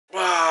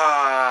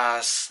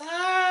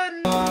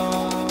son.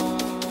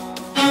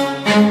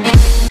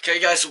 Okay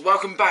guys,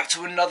 welcome back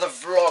to another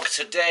vlog.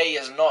 Today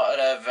is not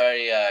a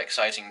very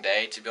exciting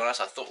day, to be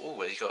honest. I thought,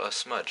 oh, he got a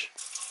smudge.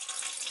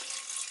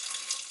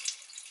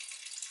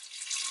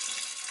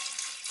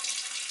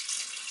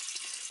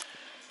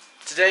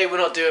 Today we're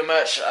not doing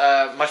much.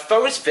 My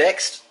phone's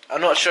fixed. I'm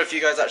not sure if you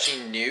guys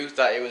actually knew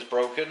that it was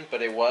broken,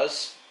 but it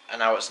was, and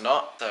now it's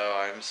not. So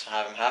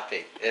I'm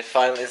happy. It's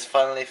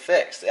finally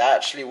fixed. It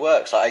actually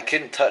works. Like, I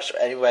couldn't touch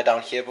anywhere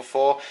down here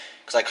before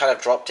because I kind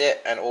of dropped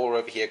it, and all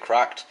over here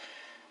cracked.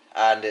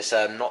 And it's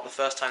not the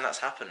first time that's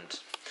happened.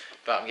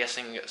 But I'm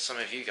guessing some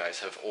of you guys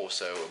have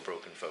also a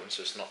broken phone,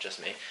 so it's not just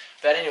me.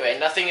 But anyway,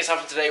 nothing has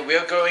happened today.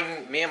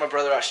 Me and my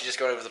brother are actually just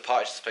going over to the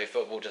park just to play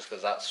football, just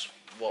because that's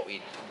what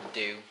we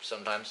do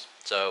sometimes.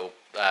 So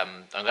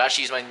I'm going to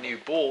actually use my new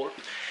ball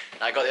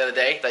that I got the other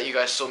day that you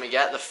guys saw me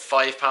get, the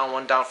 £5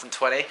 one down from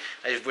 20,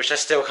 which I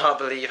still can't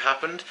believe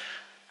happened.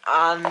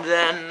 And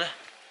then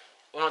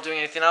we're not doing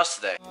anything else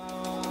today.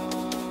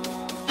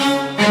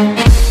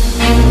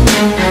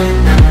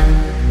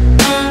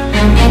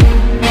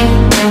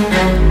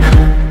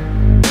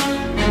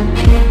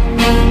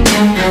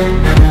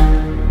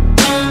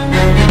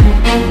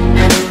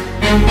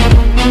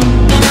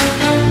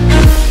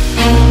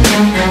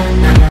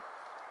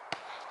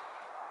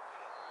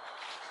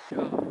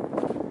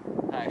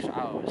 Actually, I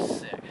was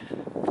sick.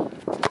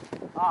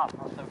 Ah,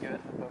 that was so good.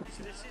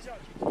 So this is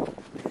actually...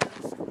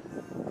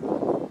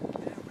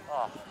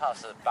 Oh, that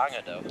was a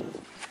banger though.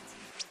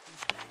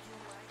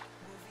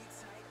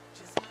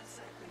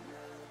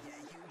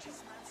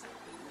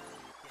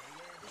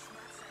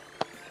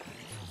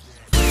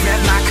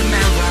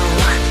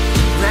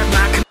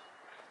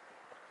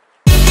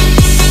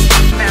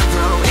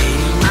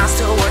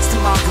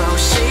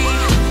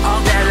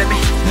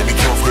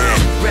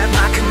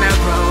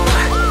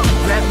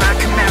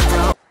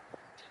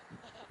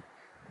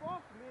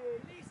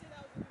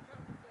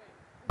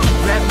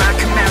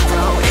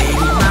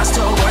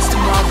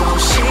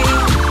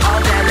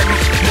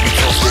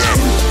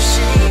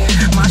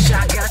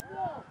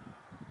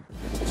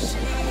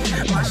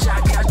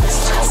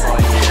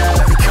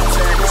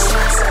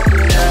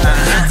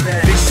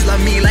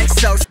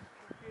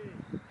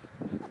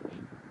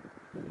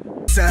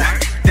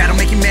 That'll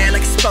make you mad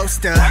like it's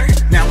supposed to.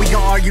 Now we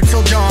gon' argue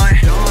till dawn,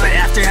 but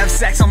after have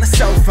sex on the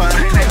sofa.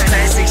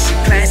 Classic, she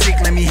classic,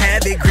 let me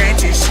have it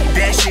granted. She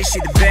bad shit, she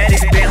the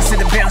baddest. Bounce to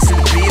the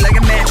beat like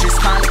a mattress.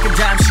 Fine like a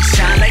dime, she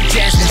shine like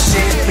jasmine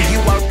shit. But you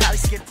are probably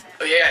skip.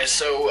 Oh yeah,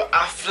 so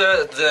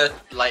after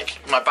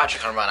my battery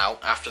kind of ran out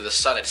after the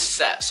sun had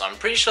set, so I'm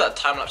pretty sure that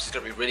time lapse is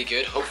going to be really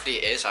good. Hopefully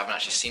it is. I haven't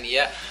actually seen it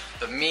yet.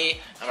 But me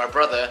and my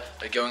brother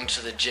are going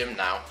to the gym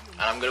now,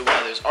 and I'm going to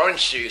wear those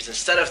orange shoes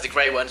instead of the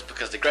grey ones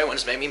because the grey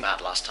ones made me mad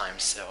last time.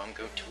 So I'm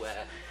going to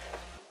wear...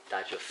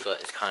 Dad, your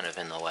foot is kind of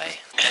in the way.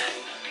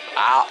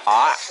 Ow,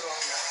 ow.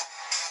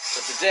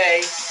 So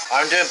today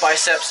I'm doing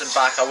biceps and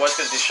back. I was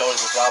going to do shoulders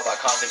as well, but I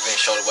can't think of any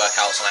shoulder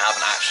workouts, and I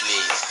haven't actually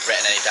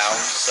written any down.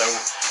 So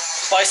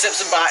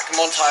biceps and back,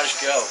 montage,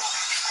 go.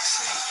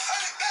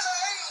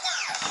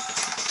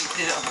 You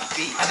did it on the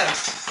beat. I know.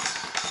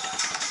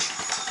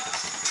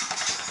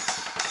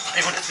 I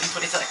want it in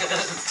 20 seconds.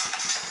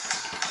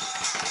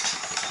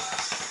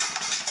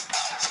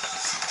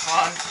 Come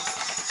on.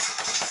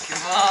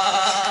 Come on.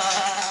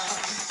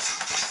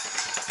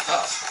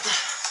 Oh.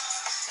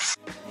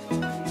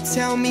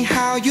 Tell me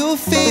how you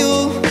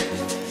feel,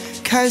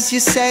 'cause you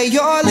say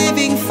you're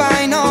living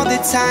fine all the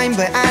time,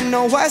 but I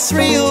know what's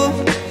real,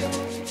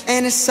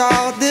 and it's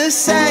all the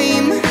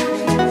same.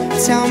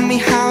 Tell me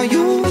how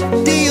you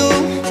deal,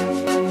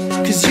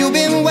 'cause you've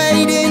been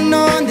waiting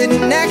on the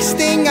next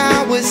thing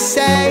I would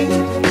say.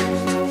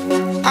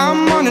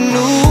 I'm on a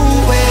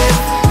new wave.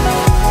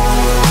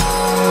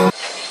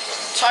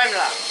 Time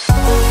lapse.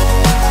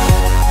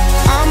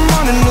 I'm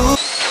on a new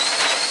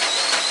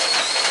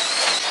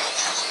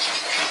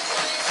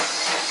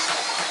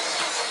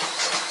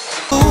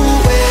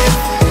wave.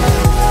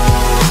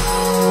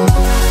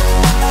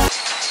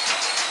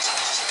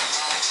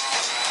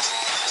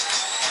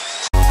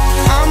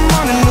 I'm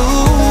on a new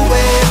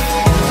wave.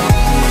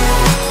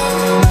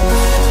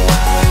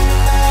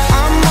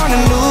 I'm on a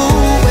new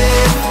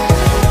wave.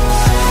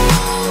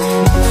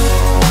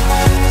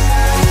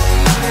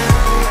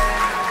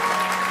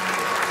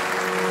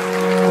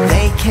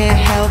 They can't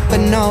help but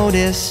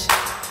notice.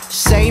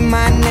 Say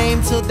my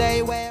name till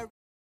they wear.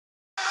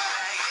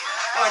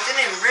 Oh, I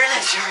didn't even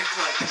realize you were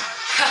recording.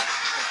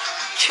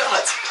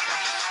 God.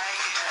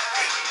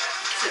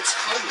 It's a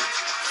toad.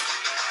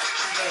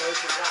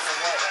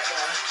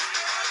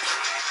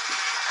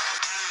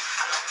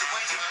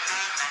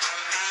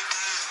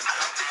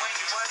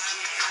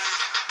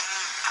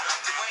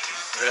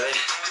 Really?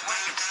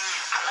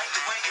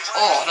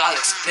 Oh, that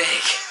looks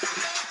big.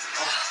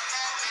 Oh.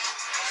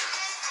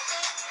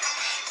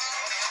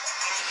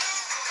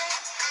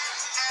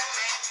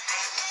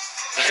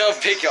 Look how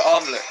big your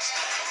arm looks.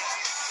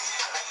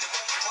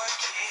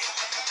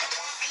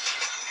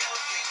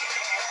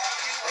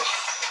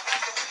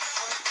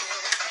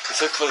 It's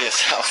so cool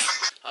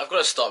yourself. I've got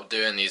to stop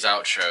doing these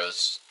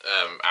outros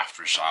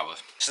after a shower.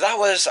 So that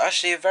was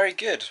actually a very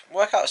good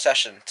workout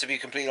session, to be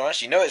completely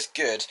honest. You know it's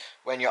good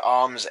when your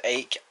arms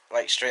ache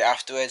like straight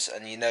afterwards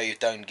and you know you've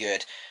done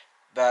good.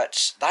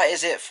 But that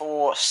is it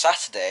for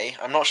Saturday.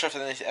 I'm not sure if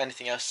there's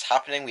anything else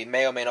happening. We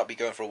may or may not be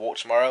going for a walk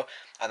tomorrow,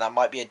 and that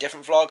might be a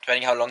different vlog,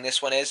 depending how long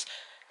this one is.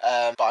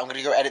 But I'm going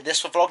to go edit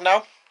this vlog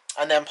now,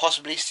 and then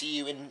possibly see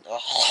you in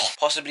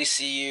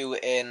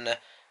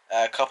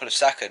a couple of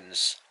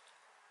seconds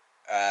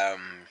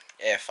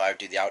if I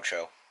do the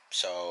outro.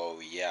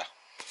 So yeah.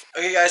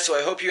 Okay guys, so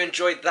I hope you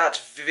enjoyed that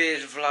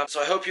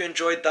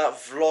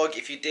vlog.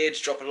 If you did,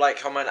 drop a like,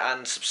 comment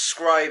and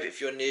subscribe if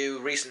you're new.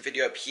 Recent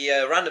video up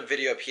here, random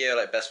video up here,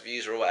 like best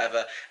views or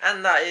whatever.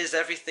 And that is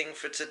everything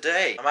for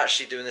today. I'm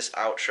actually doing this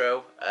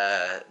outro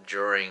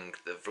during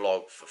the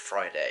vlog for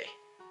Friday.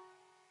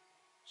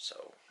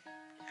 So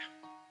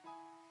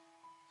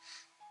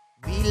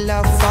we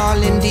love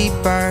falling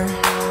deeper,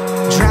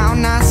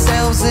 drown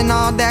ourselves in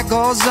all that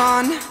goes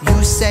on.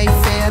 You say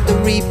fear the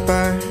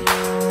reaper,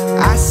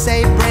 I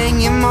say bring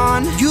him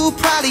on. You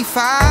probably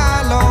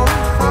follow,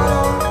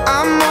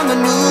 I'm on the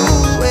news.